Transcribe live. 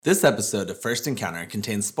This episode of First Encounter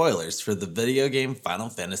contains spoilers for the video game Final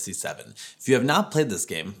Fantasy VII. If you have not played this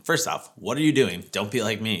game, first off, what are you doing? Don't be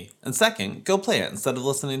like me. And second, go play it instead of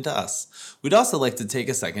listening to us. We'd also like to take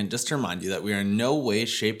a second just to remind you that we are in no way,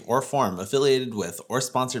 shape, or form affiliated with or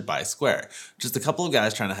sponsored by Square. Just a couple of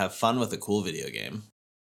guys trying to have fun with a cool video game.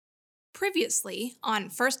 Previously on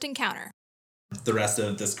First Encounter. The rest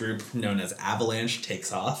of this group, known as Avalanche,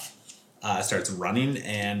 takes off. Starts running,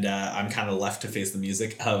 and I'm kind of left to face the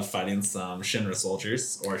music of fighting some Shinra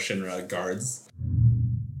soldiers, or Shinra guards.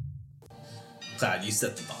 Cloud, you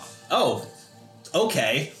set the bomb. Oh,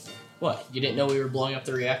 okay. What, you didn't know we were blowing up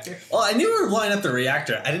the reactor? Well, I knew we were blowing up the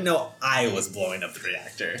reactor. I didn't know I was blowing up the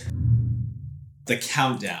reactor. The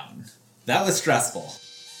countdown. That was stressful.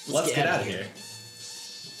 Let's get out of here.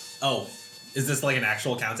 Oh, is this like an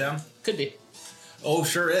actual countdown? Could be. Oh,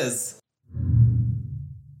 sure is.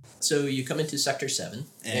 So you come into Sector 7,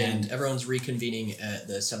 and everyone's reconvening at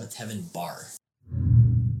the Seventh Heaven bar.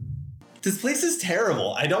 This place is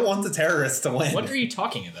terrible. I don't want the terrorists to win. What are you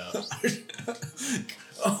talking about?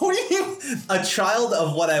 What do you mean? A child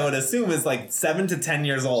of what I would assume is like 7 to 10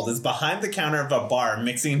 years old is behind the counter of a bar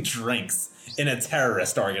mixing drinks in a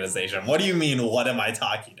terrorist organization. What do you mean, what am I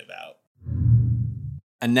talking about?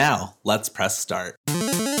 And now, let's press start.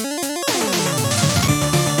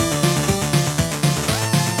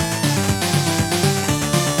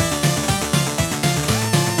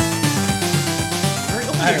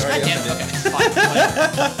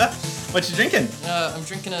 What you drinking? I'm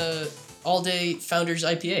drinking a all-day Founders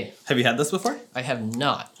IPA. Have you had this before? I have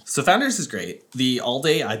not. So Founders is great. The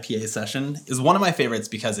all-day IPA session is one of my favorites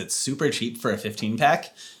because it's super cheap for a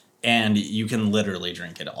 15-pack, and you can literally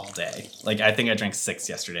drink it all day. Like, I think I drank 6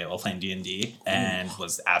 yesterday while playing D&D, and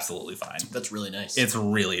was absolutely fine. That's really nice. It's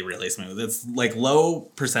really, really smooth. It's like low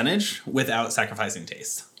percentage without sacrificing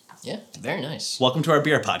taste. Yeah, very nice. Welcome to our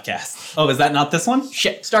beer podcast. Oh, is that not this one?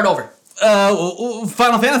 Shit, start over.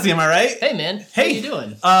 Final Fantasy, am I right? Hey, man. Hey. How you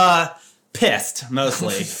doing? Pissed,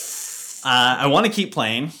 mostly. I want to keep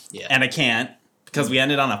playing, and I can't, because we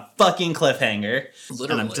ended on a fucking cliffhanger.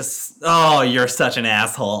 Literally. And I'm just, oh, you're such an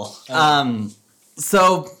asshole.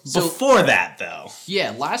 So before that, though.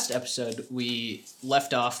 Yeah, last episode, we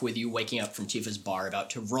left off with you waking up from Tifa's bar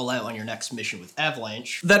about to roll out on your next mission with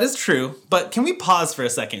Avalanche. That is true, but can we pause for a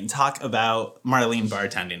second and talk about Marlene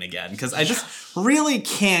bartending again? Because I just really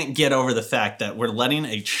can't get over the fact that we're letting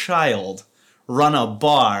a child run a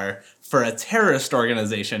bar for a terrorist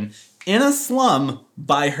organization in a slum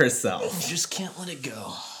by herself. You just can't let it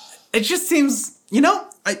go. It just seems,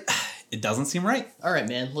 it doesn't seem right. All right,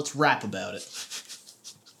 man, let's rap about it.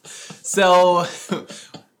 So,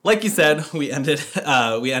 like you said, we ended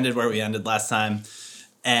where we ended last time,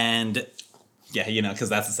 and yeah, because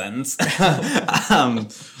that's a sentence.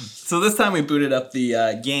 So this time we booted up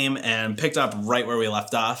the game and picked up right where we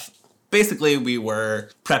left off. Basically, we were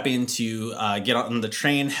prepping to get on the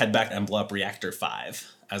train, head back, and blow up Reactor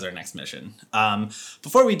 5 as our next mission.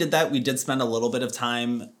 Before we did that, we did spend a little bit of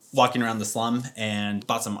time walking around the slum and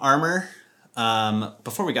bought some armor.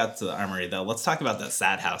 Before we got to the armory, though, let's talk about that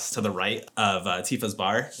sad house to the right of Tifa's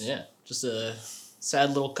bar. Yeah, just a sad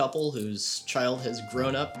little couple whose child has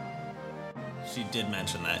grown up. She did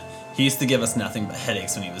mention that he used to give us nothing but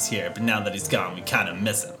headaches when he was here, but now that he's gone, we kind of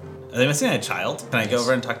miss him. Are they missing a child? Can I go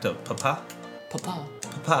over and talk to Papa?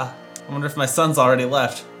 Papa, I wonder if my son's already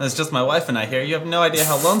left. It's just my wife and I here. You have no idea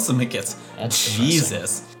how lonesome it gets. That's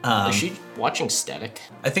Jesus. Is she watching Static?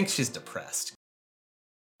 I think she's depressed.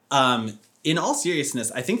 In all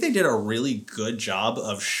seriousness, I think they did a really good job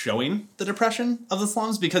of showing the depression of the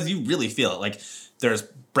slums because you really feel it. Like, there's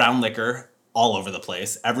brown liquor all over the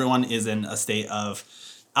place. Everyone is in a state of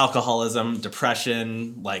alcoholism,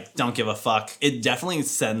 depression, like, don't give a fuck. It definitely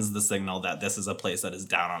sends the signal that this is a place that is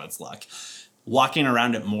down on its luck. Walking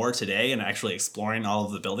around it more today and actually exploring all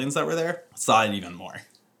of the buildings that were there, saw it even more.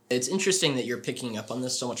 It's interesting that you're picking up on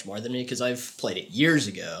this so much more than me, because I've played it years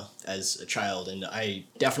ago as a child, and I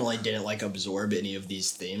definitely didn't, absorb any of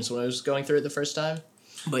these themes when I was going through it the first time.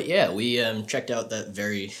 But yeah, we checked out that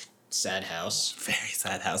very sad house. Very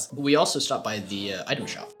sad house. We also stopped by the item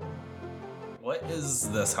shop. What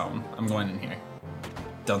is this home? I'm going in here.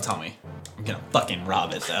 Don't tell me. I'm gonna fucking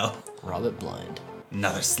rob it, though. Rob it blind.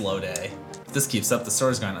 Another slow day. If this keeps up, the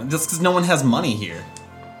store's going on. Just because no one has money here.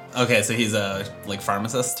 Okay, so he's a,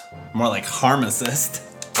 pharmacist? More like harmacist.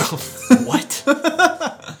 What?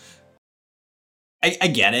 I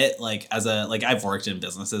get it, I've worked in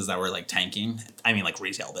businesses that were, tanking. I mean,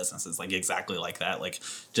 retail businesses, exactly like that.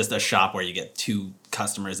 Just a shop where you get 2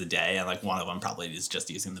 customers a day, and, one of them probably is just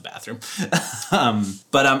using the bathroom.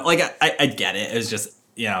 I get it. It was just,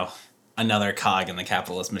 another cog in the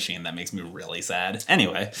capitalist machine that makes me really sad.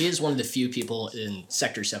 Anyway. He is one of the few people in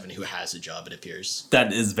Sector 7 who has a job, it appears.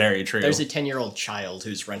 That is very true. There's a 10-year-old child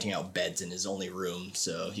who's renting out beds in his only room,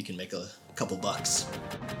 so he can make a couple bucks.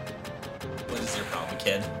 What is your problem,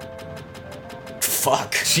 kid?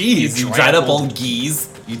 Fuck. Jeez, you dried up old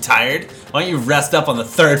geese. You tired? Why don't you rest up on the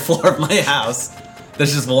 3rd floor of my house?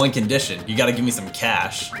 That's just one condition. You gotta give me some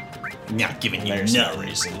cash. I'm not giving you There's no no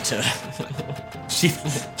reason to...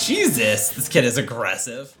 Jesus, this kid is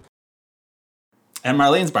aggressive. And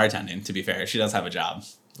Marlene's bartending, to be fair. She does have a job.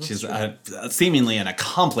 She's seemingly an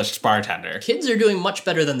accomplished bartender. Kids are doing much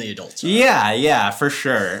better than the adults are. Yeah, for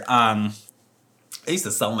sure. I used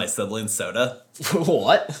to sell my siblings soda.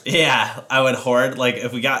 What? Yeah, I would hoard, like,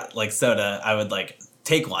 if we got, like, soda, I would, like,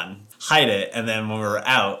 take one, hide it, and then when we were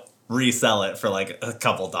out, resell it for, like, a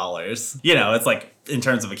couple dollars. You know, it's, like, in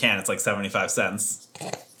terms of a can, it's, like, 75 cents.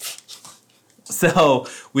 So,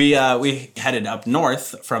 we headed up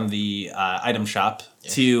north from the item shop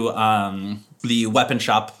to the weapon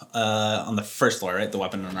shop on the 1st floor, right? The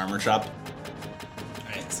weapon and armor shop.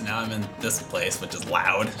 Alright, so now I'm in this place, which is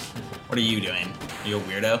loud. What are you doing? Are you a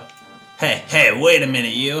weirdo? Hey, wait a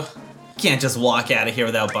minute, you. Can't just walk out of here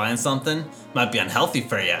without buying something. Might be unhealthy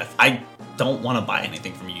for you. I don't want to buy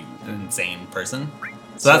anything from you, insane person.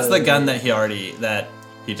 So that's the gun that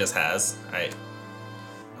he just has. Alright.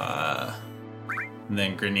 And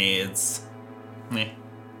then grenades.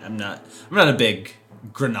 I'm not a big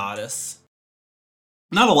grenadist.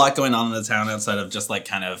 Not a lot going on in the town outside of just like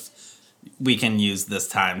kind of we can use this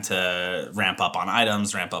time to ramp up on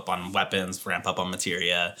items, ramp up on weapons, ramp up on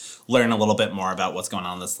materia, learn a little bit more about what's going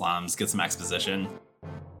on in the slums, get some exposition.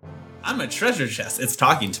 I'm a treasure chest. It's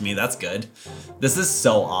talking to me. That's good. This is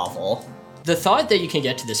so awful. The thought that you can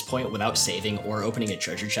get to this point without saving or opening a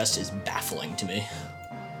treasure chest is baffling to me.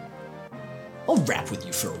 I'll rap with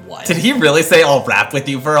you for a while. Did he really say I'll rap with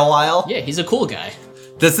you for a while? Yeah, he's a cool guy.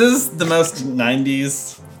 This is the most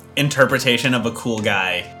 90s interpretation of a cool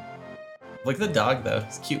guy. Look at the dog, though.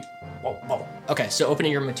 It's cute. Whoa. Okay, so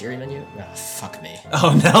opening your materia menu? Ah, fuck me.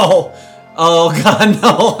 Oh, no. Oh, God,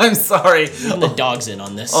 no. I'm sorry. Even the dog's in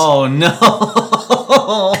on this. Oh, no.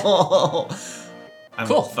 I'm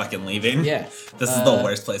cool. fucking leaving. Yeah. This is the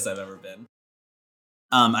worst place I've ever been.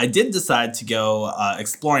 I did decide to go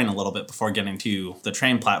exploring a little bit before getting to the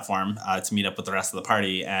train platform to meet up with the rest of the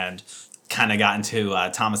party, and kind of got into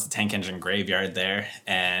Thomas the Tank Engine graveyard there,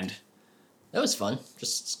 and that was fun.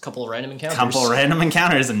 Just a couple of random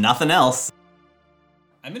encounters. And nothing else.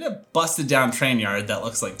 I'm in a busted down train yard that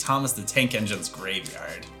looks like Thomas the Tank Engine's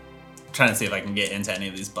graveyard. I'm trying to see if I can get into any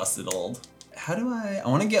of these busted old. How do I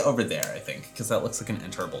want to get over there, I think, because that looks like an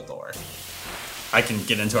enterable door. I can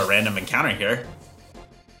get into a random encounter here.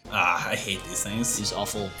 I hate these things. These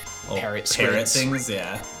awful parrot things,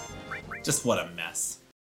 yeah. Just what a mess.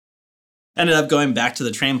 Ended up going back to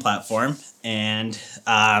the train platform, and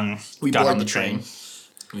we got board on the train.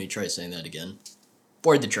 Let me try saying that again.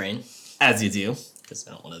 Board the train. As you do. Because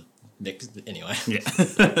I don't want to mix... Anyway.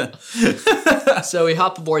 Yeah. So we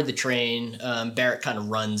hop aboard the train. Barrett kind of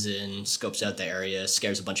runs in, scopes out the area,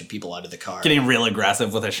 scares a bunch of people out of the car. Getting real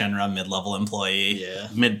aggressive with a Shinra mid-level employee. Yeah.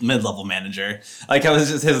 Mid-level manager. Like, how was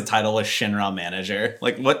just his title was Shinra manager.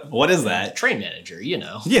 Like, what is that? Train manager, you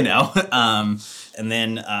know. You know. And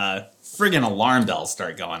then friggin' alarm bells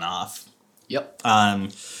start going off. Yep.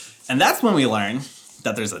 And that's when we learn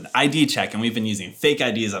that there's an ID check, and we've been using fake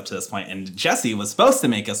IDs up to this point, and Jessie was supposed to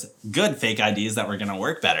make us good fake IDs that were going to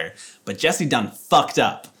work better, but Jessie done fucked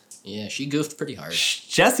up. Yeah, she goofed pretty hard.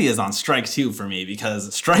 Jessie is on strike 2 for me,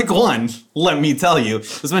 because strike 1, let me tell you,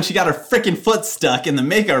 was when she got her frickin' foot stuck in the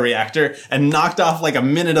Mako reactor and knocked off like a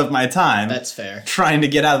minute of my time. That's fair. Trying to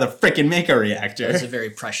get out of the frickin' Mako reactor. That was a very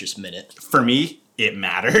precious minute. For me, it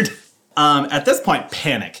mattered. At this point,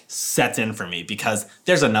 panic sets in for me because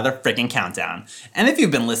there's another freaking countdown. And if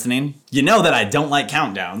you've been listening, you know that I don't like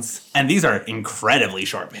countdowns. And these are incredibly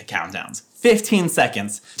short countdowns. 15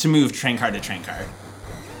 seconds to move train car to train car.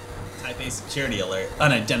 Type A security alert.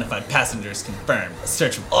 Unidentified passengers confirmed. A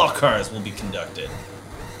search of all cars will be conducted.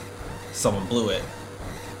 Someone blew it.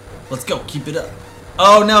 Let's go, keep it up.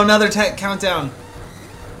 Oh no, another countdown.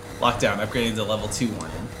 Lockdown, upgrading to level 2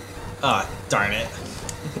 warning. Ah, darn it.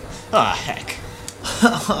 Ah, heck.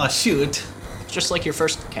 Oh, shoot. Just like your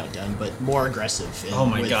first countdown, but more aggressive. And oh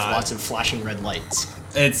my with god. Lots of flashing red lights.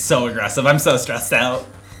 It's so aggressive. I'm so stressed out.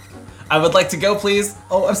 I would like to go, please.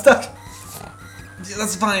 Oh, I'm stuck.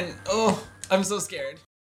 That's fine. Oh, I'm so scared.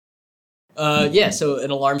 Yeah, so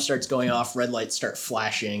an alarm starts going off, red lights start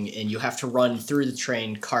flashing, and you have to run through the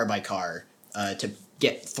train car by car to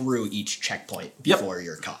get through each checkpoint before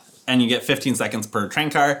you're caught. And you get 15 seconds per train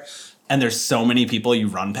car. and there's so many people you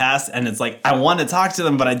run past, and it's like, I want to talk to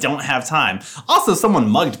them, but I don't have time. Also, someone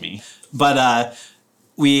mugged me. But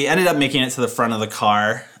we ended up making it to the front of the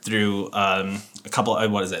car through a couple, 3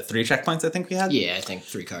 checkpoints I think we had? Yeah, I think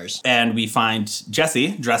 3 cars. And we find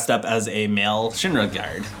Jesse dressed up as a male Shinra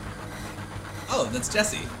guard. Oh, that's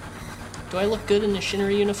Jesse. Do I look good in a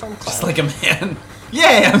Shinra uniform? Just like a man.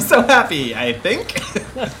 Yay, I'm so happy, I think.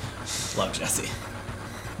 Love Jesse.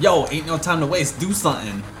 Yo, ain't no time to waste, do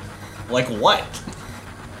something. Like what?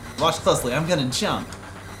 Watch closely, I'm gonna jump.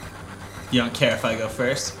 You don't care if I go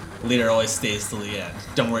first? Leader always stays till the end.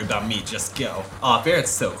 Don't worry about me, just go. Aw,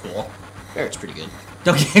 Barrett's so cool. Barrett's pretty good.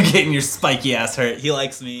 Don't get getting your spiky ass hurt, he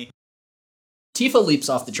likes me. Tifa leaps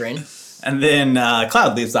off the train. And then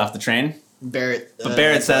Cloud leaps off the train. Barrett. But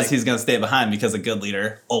Barrett says he's gonna stay behind because a good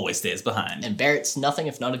leader always stays behind. And Barrett's nothing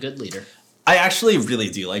if not a good leader. I actually really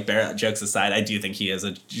do like Barrett, jokes aside. I do think he is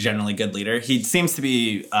a generally good leader. He seems to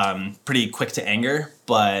be pretty quick to anger,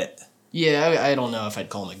 but... Yeah, I don't know if I'd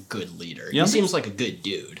call him a good leader. He seems like a good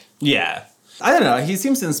dude. Yeah. I don't know. He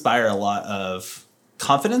seems to inspire a lot of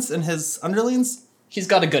confidence in his underlings. He's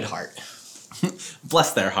got a good heart.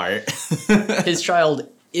 Bless their heart. His child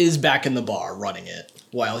is back in the bar running it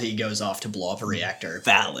while he goes off to blow up a reactor.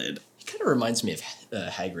 Valid. He kind of reminds me of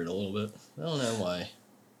Hagrid a little bit. I don't know why.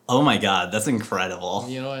 Oh my god, that's incredible.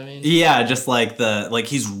 You know what I mean? Yeah, just like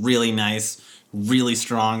he's really nice, really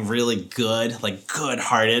strong, really good, like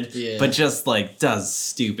good-hearted, but just like does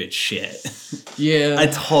stupid shit. Yeah. I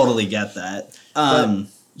totally get that.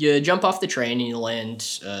 You jump off the train and you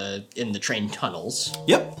land in the train tunnels.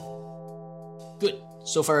 Yep. Good.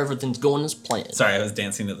 So far everything's going as planned. Sorry, I was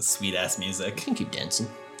dancing to the sweet-ass music. You can keep dancing.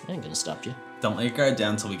 I ain't gonna stop you. Don't let your guard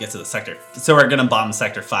down until we get to the sector. So we're gonna bomb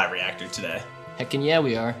Sector 5 reactor today. Heckin' yeah,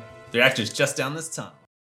 we are. The reactor's just down this tunnel.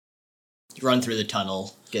 You run through the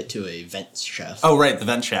tunnel, get to a vent shaft. Oh, right, the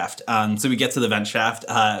vent shaft. So we get to the vent shaft.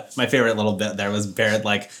 My favorite little bit there was Barrett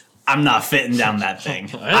like, I'm not fitting down that thing.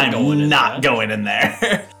 I'm not going in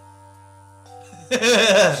there.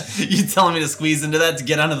 You telling me to squeeze into that to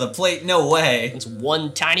get onto the plate? No way. It's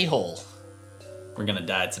one tiny hole. We're gonna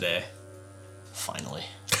die today. Finally.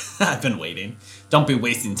 I've been waiting. Don't be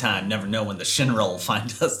wasting time. Never know when the Shinra will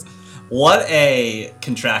find us. What a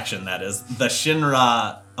contraction that is. The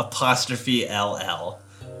Shinra apostrophe LL.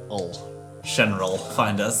 Shinra will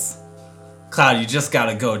find us. Cloud, you just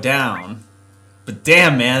gotta go down. But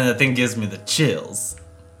damn, man, that thing gives me the chills.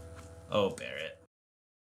 Oh, Barrett.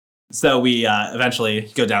 So we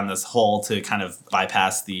eventually go down this hole to kind of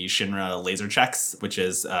bypass the Shinra laser checks, which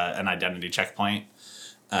is an identity checkpoint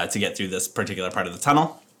to get through this particular part of the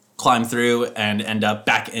tunnel. Climb through and end up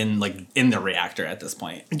back in the reactor at this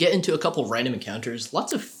point. Get into a couple random encounters.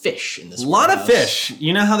 Lots of fish in this warehouse. Lot of fish.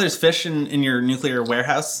 You know how there's fish in your nuclear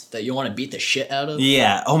warehouse? That you want to beat the shit out of?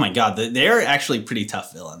 Yeah. Oh my god. They're actually pretty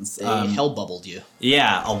tough villains. They hell bubbled you.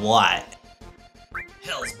 Yeah, a lot.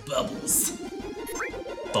 Hell's bubbles.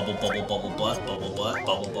 Bubble, bubble, bubble, butt, bubble, butt,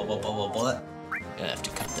 bubble, bubble, bubble, butt. I have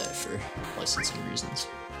to cut that for licensing reasons.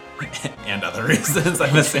 And other reasons,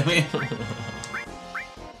 I'm assuming.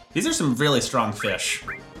 These are some really strong fish.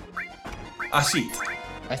 Ah, shit.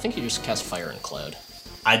 I think you just cast fire and Cloud.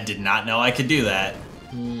 I did not know I could do that.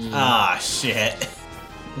 Ah, shit.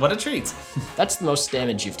 What a treat. That's the most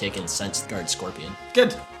damage you've taken since Guard Scorpion.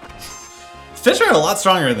 Good. Fish are a lot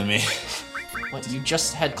stronger than me. What? You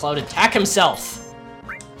just had Cloud attack himself.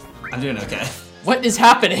 I'm doing okay. What is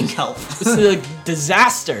happening? Help. This is a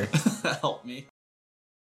disaster. Help me.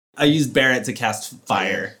 I used Barrett to cast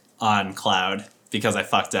fire on Cloud because I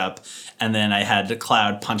fucked up, and then I had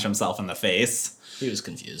Cloud punch himself in the face. He was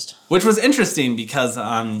confused. Which was interesting because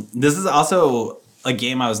this is also a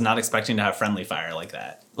game I was not expecting to have friendly fire like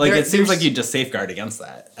that. It seems like you just safeguard against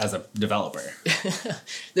that as a developer.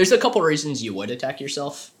 There's a couple reasons you would attack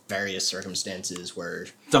yourself. Various circumstances where...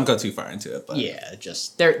 Don't go too far into it, but... Yeah,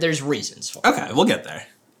 just... There's reasons for it. Okay, we'll get there.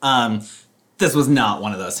 This was not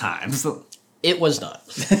one of those times. It was not.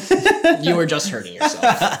 You were just hurting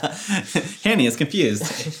yourself. Hanny is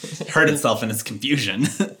confused. Hurt itself in its confusion.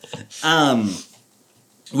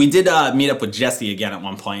 We did meet up with Jessie again at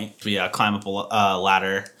one point. We climb up a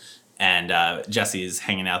ladder, and Jessie's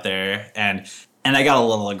hanging out there. And I got a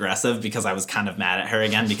little aggressive because I was kind of mad at her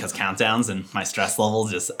again because countdowns and my stress level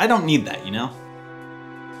just... I don't need that, you know?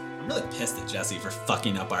 I'm really pissed at Jessie for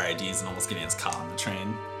fucking up our IDs and almost getting us caught on the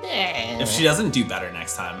train. If she doesn't do better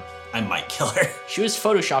next time, I might kill her. She was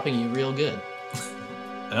photoshopping you real good.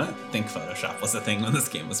 I don't think Photoshop was a thing when this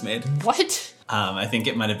game was made. What? I think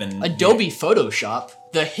it might have been... Adobe Photoshop,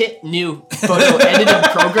 the hit new photo editing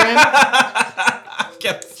program.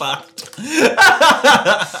 Get fucked.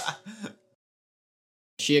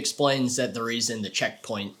 She explains that the reason the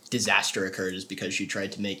checkpoint disaster occurred is because she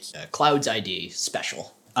tried to make Cloud's ID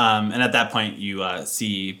special. And at that point, you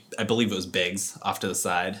see, I believe it was Biggs off to the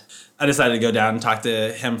side. I decided to go down and talk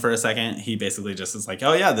to him for a second. He basically just is like,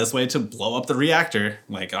 oh yeah, this way to blow up the reactor.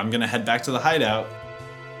 Like, I'm going to head back to the hideout.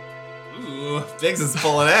 Ooh, Biggs is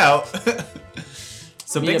pulling out.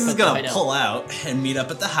 So Biggs is going to pull out and meet up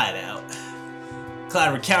at the hideout.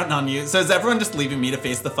 Cloud, we're counting on you. So is everyone just leaving me to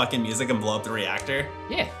face the fucking music and blow up the reactor?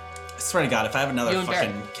 Yeah. I swear to God, if I have another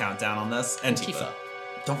fucking countdown on this. And Tifa.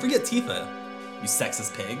 Don't forget Tifa, you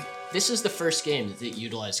sexist pig. This is the first game that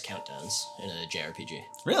utilized countdowns in a JRPG.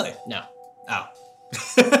 Really? No. Oh.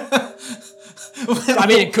 I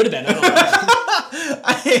mean, it could have been. I don't know.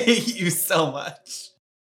 I hate you so much.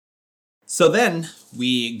 So then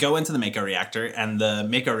we go into the Mako reactor, and the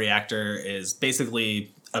Mako reactor is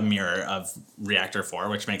basically a mirror of Reactor 4,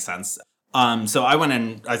 which makes sense. So I went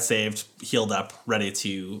in, I saved, healed up, ready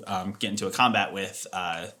to get into a combat with,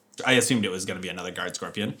 I assumed it was going to be another Guard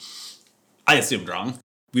Scorpion. I assumed wrong.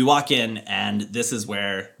 We walk in, and this is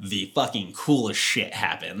where the fucking coolest shit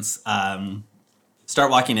happens. Start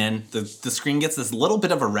walking in, the screen gets this little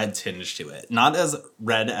bit of a red tinge to it. Not as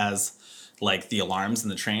red as, like, the alarms in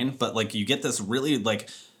the train, but, like, you get this really, like,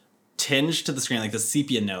 tinge to the screen, like the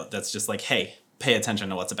sepia note that's just like, hey, pay attention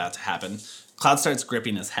to what's about to happen. Cloud starts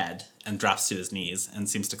gripping his head and drops to his knees and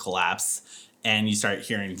seems to collapse, and you start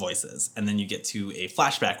hearing voices. And then you get to a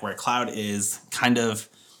flashback where Cloud is kind of...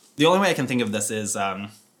 The only way I can think of this is, holy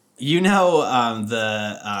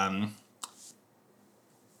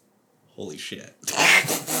shit.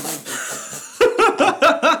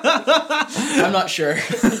 I'm not sure.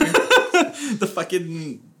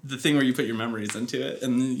 The thing where you put your memories into it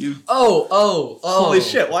and then you... Oh. Holy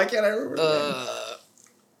shit, why can't I remember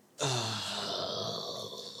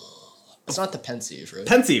It's not the Pensieve, right?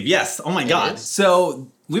 Pensieve, yes. Oh my god. So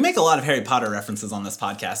we make a lot of Harry Potter references on this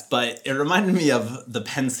podcast, but it reminded me of the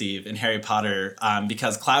Pensieve in Harry Potter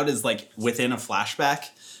because Cloud is like within a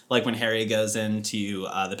flashback, like when Harry goes into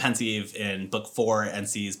the Pensieve in book 4 and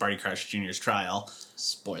sees Barty Crouch Jr.'s trial.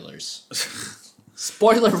 Spoilers.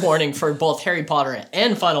 Spoiler warning for both Harry Potter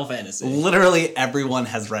and Final Fantasy. Literally everyone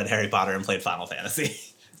has read Harry Potter and played Final Fantasy.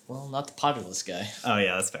 Well, not the Potterless guy. Oh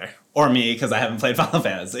yeah, that's fair. Or me, because I haven't played Final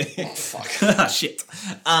Fantasy. Oh, fuck. Shit.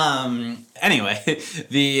 Anyway,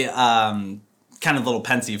 the kind of little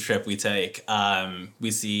Pensieve trip we take,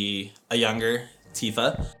 we see a younger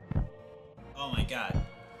Tifa. Oh my god.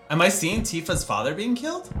 Am I seeing Tifa's father being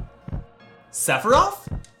killed?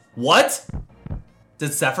 Sephiroth? What? Did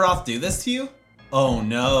Sephiroth do this to you? Oh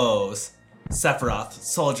no. Sephiroth,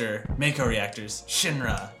 Soldier, Mako Reactors,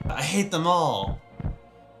 Shinra. I hate them all.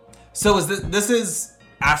 So is this is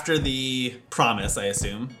after the promise, I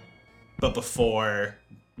assume, but before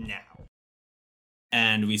now.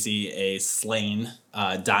 And we see a slain,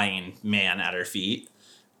 dying man at her feet,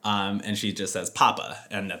 and she just says, Papa.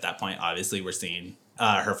 And at that point, obviously, we're seeing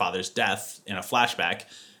her father's death in a flashback,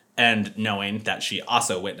 and knowing that she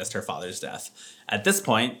also witnessed her father's death. At this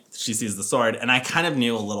point, she sees the sword, and I kind of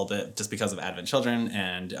knew a little bit, just because of Advent Children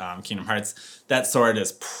and Kingdom Hearts, that sword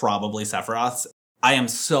is probably Sephiroth's. I am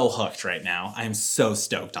so hooked right now. I am so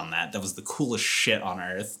stoked on that. That was the coolest shit on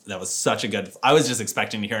earth. That was such a good... I was just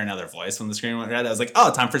expecting to hear another voice when the screen went red. I was like,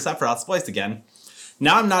 oh, time for Sephiroth's voice again.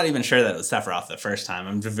 Now I'm not even sure that it was Sephiroth the first time.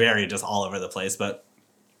 I'm very just all over the place, but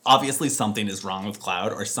obviously something is wrong with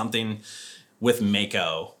Cloud, or something with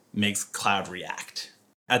Mako makes Cloud react.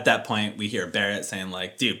 At that point, we hear Barrett saying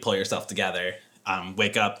like, dude, pull yourself together.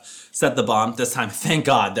 Wake up, set the bomb. This time, thank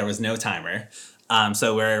God, there was no timer.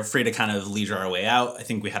 So we're free to kind of leisure our way out. I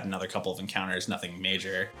think we had another couple of encounters, nothing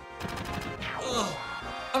major. Oh,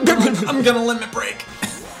 I'm gonna limit break.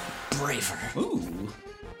 Braver. Ooh.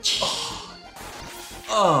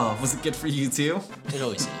 Oh, was it good for you too? It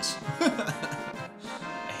always is. I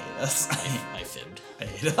hate us. I fibbed. I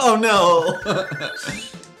hate it. Oh no.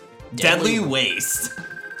 Deadly waste.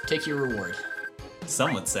 Take your reward.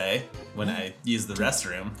 Some would say when I use the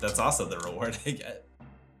restroom, that's also the reward I get.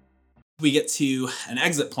 We get to an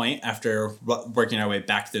exit point after working our way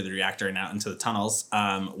back through the reactor and out into the tunnels,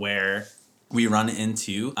 where we run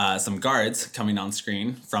into some guards coming on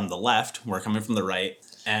screen from the left. We're coming from the right.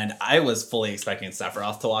 And I was fully expecting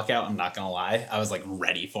Sephiroth to walk out. I'm not going to lie. I was like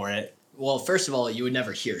ready for it. Well, first of all, you would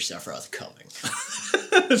never hear Sephiroth coming.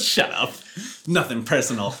 Shut up. Nothing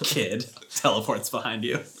personal, kid. Teleports behind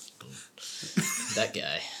you. That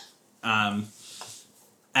guy.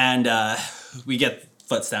 And we get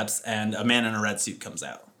footsteps, and a man in a red suit comes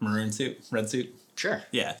out. Maroon suit? Red suit? Sure.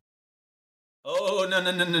 Yeah. Oh,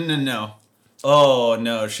 no. Oh,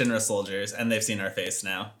 no, Shinra soldiers, and they've seen our face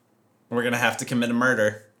now. We're gonna have to commit a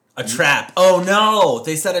murder. A trap. Oh no!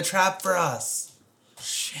 They set a trap for us.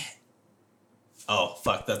 Shit. Oh,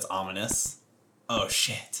 fuck, that's ominous. Oh,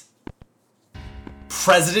 shit.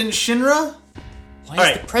 President Shinra?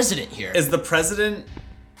 Why is the president here? Is the president...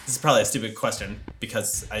 This is probably a stupid question,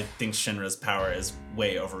 because I think Shinra's power is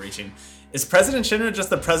way overreaching. Is President Shinra just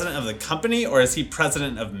the president of the company, or is he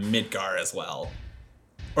president of Midgar as well?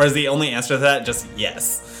 Or is the only answer to that just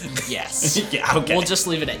yes? Yes. Yeah, okay. We'll just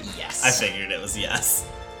leave it at yes. I figured it was yes.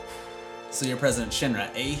 So you're President Shinra,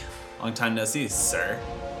 eh? Long time no see, sir.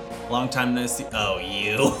 Long time no see. Oh,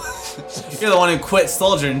 you. You're the one who quit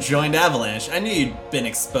Soldier and joined Avalanche. I knew you'd been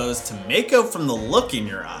exposed to Mako from the look in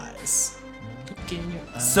your eyes. Look in your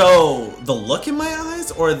eyes. So, the look in my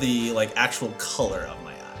eyes or the, like, actual color of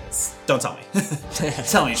my eyes? Don't tell me.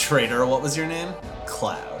 Tell me, traitor, what was your name?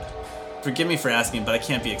 Cloud. Forgive me for asking, but I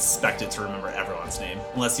can't be expected to remember everyone's name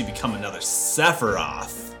unless you become another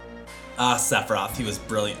Sephiroth. Ah, Sephiroth, he was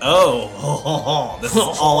brilliant. Oh, this is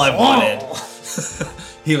all I wanted.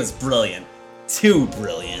 He was brilliant. Too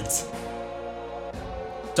brilliant.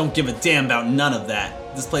 Don't give a damn about none of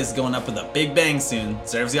that. This place is going up with a big bang soon.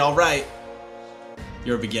 Serves you all right.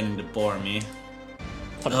 You're beginning to bore me.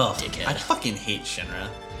 What a dickhead. I fucking hate Shinra.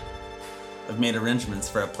 I've made arrangements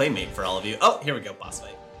for a playmate for all of you. Oh, here we go, boss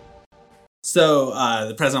fight. So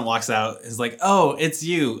the president walks out, is like, oh, it's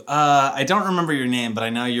you. I don't remember your name, but I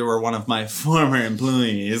know you were one of my former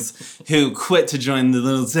employees who quit to join the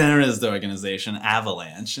little terrorist organization,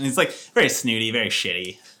 Avalanche. And he's like very snooty, very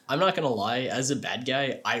shitty. I'm not gonna lie, as a bad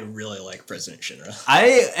guy, I really like President Shinra.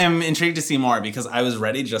 I am intrigued to see more because I was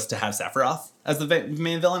ready just to have Sephiroth as the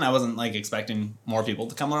main villain. I wasn't like expecting more people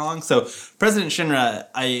to come along. So President Shinra,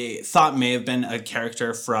 I thought may have been a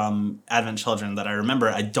character from Advent Children that I remember.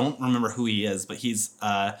 I don't remember who he is, but he's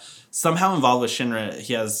somehow involved with Shinra.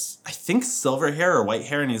 He has, I think, silver hair or white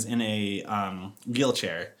hair, and he's in a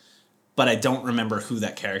wheelchair. But I don't remember who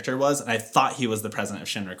that character was. And I thought he was the president of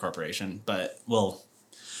Shinra Corporation, but we'll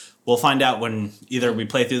find out when either we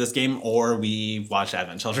play through this game or we watch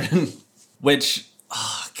Advent Children. Which,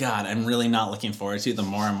 oh god, I'm really not looking forward to the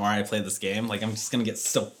more and more I play this game. Like, I'm just gonna get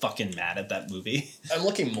so fucking mad at that movie. I'm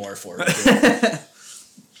looking more forward to it.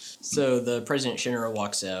 So the President Shinra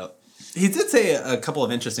walks out. He did say a couple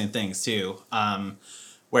of interesting things, too.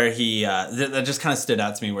 Where he, that just kind of stood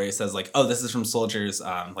out to me, where he says, like, oh, this is from Soldier's,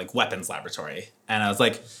 like, weapons laboratory. And I was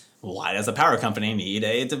like, why does a power company need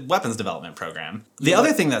a weapons development program? The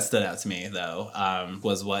other thing that stood out to me, though,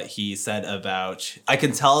 was what he said about, I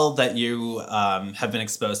can tell that you have been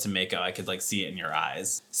exposed to Mako. I could, like, see it in your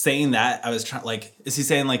eyes. Saying that, I was trying, like, is he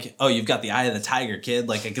saying, like, oh, you've got the eye of the tiger, kid?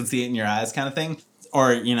 Like, I can see it in your eyes kind of thing?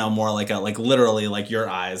 Or, you know, more like literally, like, your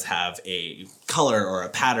eyes have a color or a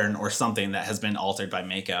pattern or something that has been altered by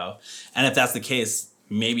Mako. And if that's the case,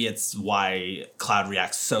 maybe it's why Cloud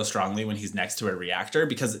reacts so strongly when he's next to a reactor,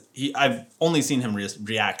 because I've only seen him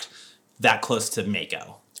react that close to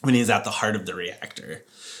Mako when he's at the heart of the reactor.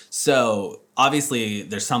 So obviously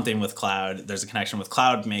there's something with Cloud. There's a connection with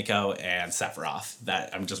Cloud, Mako, and Sephiroth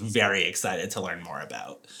that I'm just very excited to learn more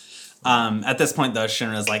about. At this point, though,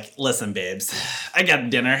 Shinra's like, listen, babes, I got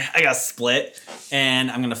dinner, I got split, and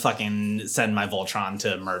I'm gonna fucking send my Voltron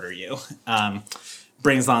to murder you.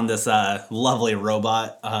 Brings on this lovely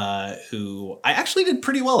robot who I actually did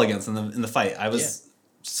pretty well against in the fight. I was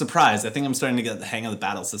surprised. I think I'm starting to get the hang of the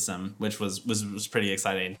battle system, which was pretty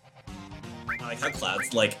exciting. I like how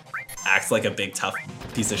Cloud's like acts like a big tough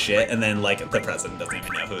piece of shit, and then like the president doesn't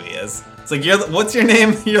even know who he is. It's like, what's your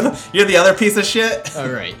name? You're the other piece of shit. All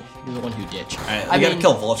right, you're the one who ditched. All right, we gotta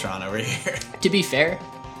kill Voltron over here. To be fair,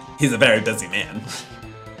 he's a very busy man.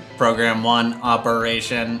 Program 1,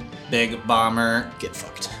 Operation Big Bomber. Get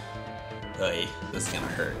fucked. Oy, this is gonna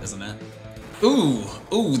hurt, isn't it?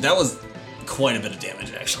 Ooh, that was quite a bit of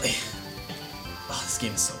damage, actually. Oh, this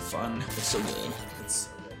game is so fun. It's so good. It's so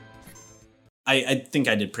good. I think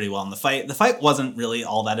I did pretty well in the fight. The fight wasn't really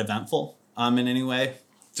all that eventful in any way.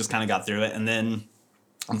 Just kind of got through it. And then,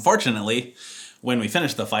 unfortunately, when we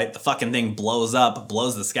finish the fight, the fucking thing blows up,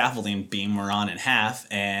 blows the scaffolding beam we're on in half,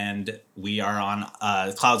 and we are on,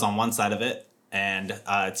 Cloud's on one side of it, and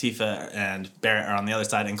Tifa and Barrett are on the other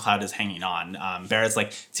side, and Cloud is hanging on. Barrett's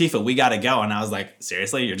like, Tifa, we gotta go. And I was like,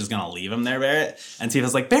 seriously? You're just gonna leave him there, Barrett? And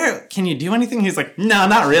Tifa's like, Barrett, can you do anything? He's like, no,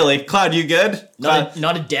 not really. Cloud, you good? Not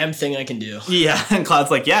a damn thing I can do. Yeah, and Cloud's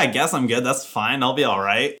like, yeah, I guess I'm good. That's fine. I'll be all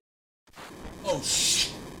right. Oh,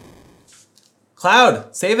 shit.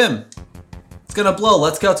 Cloud, save him. It's gonna blow.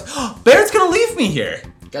 Let's go. Barrett's gonna leave me here.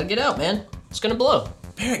 Gotta get out, man. It's gonna blow.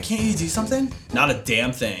 Barrett, can't you do something? Not a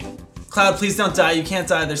damn thing. Cloud, please don't die. You can't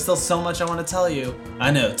die. There's still so much I want to tell you.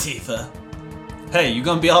 I know, Tifa. Hey, you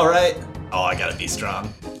gonna be alright? Oh, I gotta be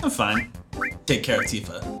strong. I'm fine. Take care of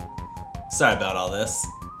Tifa. Sorry about all this.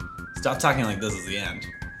 Stop talking like this is the end.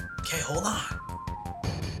 Okay, hold on.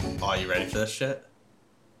 Oh, you ready for this shit?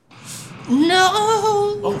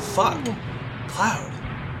 No! Oh, fuck. Cloud.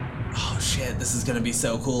 Oh, shit, this is gonna be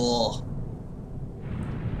so cool.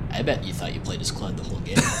 I bet you thought you played as Cloud the whole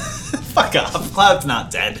game. Fuck off. Cloud's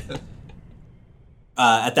not dead.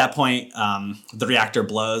 At that point, the reactor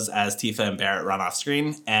blows as Tifa and Barret run off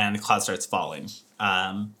screen, and Cloud starts falling.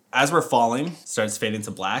 As we're falling, starts fading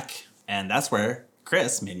to black, and that's where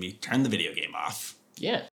Chris made me turn the video game off.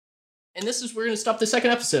 Yeah. And this is where we're going to stop the second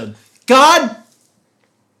episode. God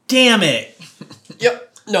damn it!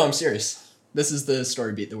 Yep. No, I'm serious. This is the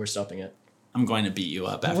story beat that we're stopping at. I'm going to beat you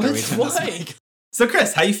up after What? we turn Why? this mic. So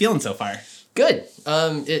Chris, how you feeling so far? Good.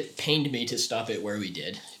 It pained me to stop it where we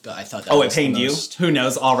did, but I thought that Oh, was it pained the you? most... Who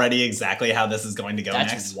knows already exactly how this is going to go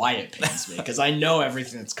That's next? why it pains me, because I know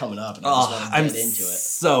everything that's coming up, and I just want to I'm get into it.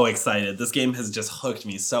 so excited. This game has just hooked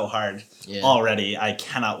me so hard Yeah. already. I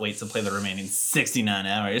cannot wait to play the remaining 69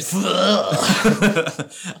 hours.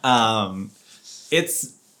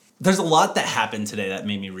 There's a lot that happened today that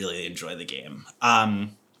made me really enjoy the game.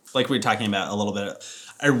 Like we were talking about a little bit,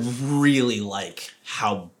 I really like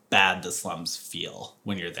how bad the slums feel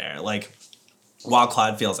when you're there. Like, while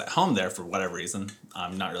Cloud feels at home there for whatever reason,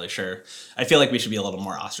 I'm not really sure. I feel like we should be a little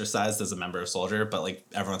more ostracized as a member of Soldier, but like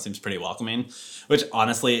everyone seems pretty welcoming, which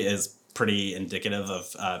honestly is pretty indicative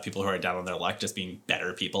of people who are down on their luck just being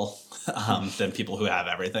better people than people who have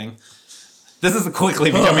everything. This is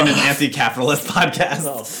quickly becoming an anti-capitalist podcast.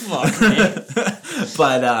 Oh, fuck me.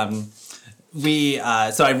 But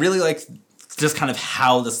so I really like just kind of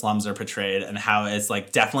how the slums are portrayed and how it's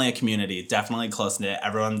like definitely a community, definitely close-knit.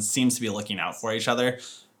 Everyone seems to be looking out for each other,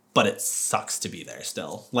 but it sucks to be there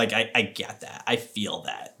still. Like, I get that. I feel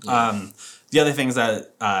that. Yeah. The other things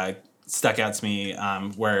that stuck out to me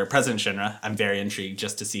were President Shinra. I'm very intrigued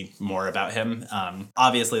just to see more about him.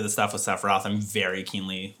 Obviously, the stuff with Sephiroth, I'm very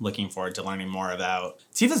keenly looking forward to learning more about.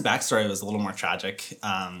 Tifa's backstory was a little more tragic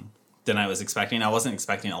than I was expecting. I wasn't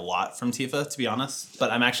expecting a lot from Tifa, to be honest,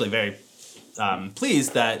 but I'm actually very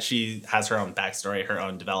pleased that she has her own backstory, her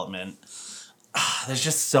own development. There's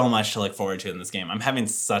just so much to look forward to in this game. I'm having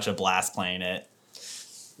such a blast playing it.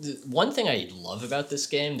 The one thing I love about this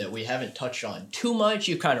game that we haven't touched on too much,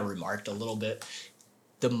 you kind of remarked a little bit,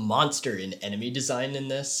 the monster and enemy design in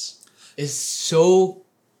this is so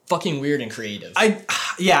fucking weird and creative.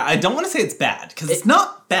 I don't want to say it's bad, because it's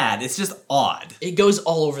not bad, it's just odd. It goes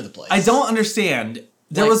all over the place. I don't understand.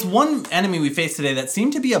 There was one enemy we faced today that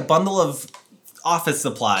seemed to be a bundle of office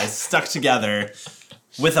supplies stuck together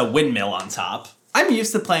with a windmill on top. I'm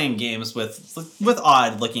used to playing games with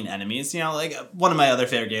odd-looking enemies. You know, like one of my other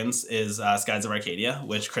favorite games is Skies of Arcadia,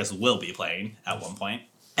 which Chris will be playing at one point.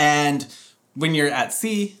 And when you're at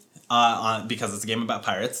sea, because it's a game about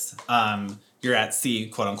pirates, you're at sea,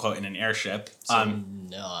 quote-unquote, in an airship. So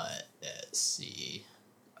not at sea.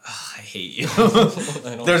 I hate you.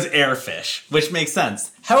 There's airfish, which makes sense.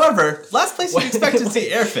 However, last place you expect to see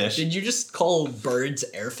airfish. Did you just call birds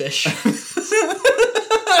airfish?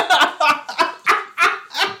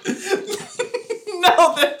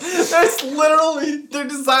 No, there's literally, they're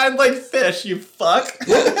designed like fish, you fuck.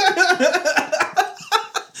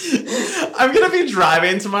 I'm gonna be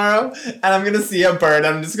driving tomorrow, and I'm gonna see a bird,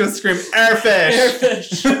 and I'm just gonna scream,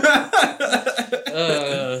 airfish!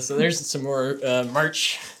 Airfish! So there's some more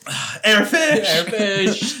merch. Airfish!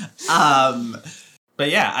 Airfish! But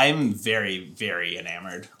yeah, I'm very, very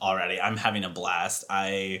enamored already. I'm having a blast.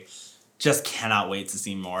 I just cannot wait to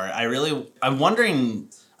see more. I wonder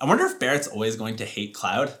if Barret's always going to hate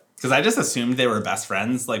Cloud, because I just assumed they were best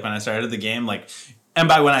friends, like, when I started the game, like, and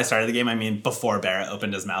by when I started the game, I mean before Barret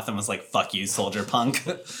opened his mouth and was like, fuck you, soldier punk.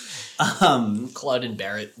 Cloud and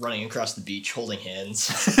Barret running across the beach holding hands.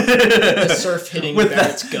 The surf hitting with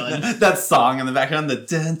Barret's gun. That song in the background, the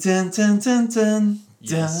dun dun dun dun dun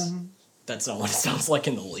Yes. dun. That's not what it sounds like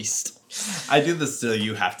in the least. I do this so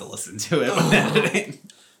you have to listen to it when editing.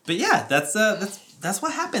 But yeah, that's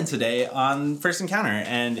what happened today on First Encounter,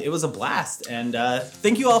 and it was a blast. And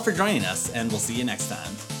thank you all for joining us, and we'll see you next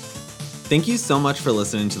time. Thank you so much for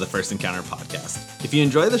listening to the First Encounter podcast. If you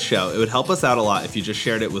enjoy the show, it would help us out a lot if you just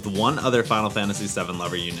shared it with one other Final Fantasy VII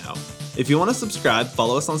lover you know. If you want to subscribe,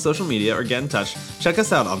 follow us on social media, or get in touch, check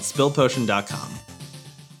us out on spillpotion.com.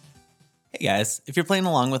 Hey guys, if you're playing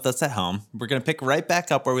along with us at home, we're going to pick right back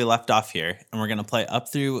up where we left off here, and we're going to play up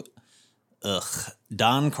through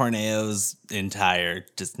Don Corneo's entire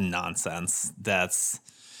just nonsense.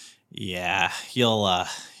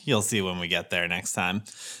 You'll see when we get there next time.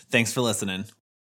 Thanks for listening.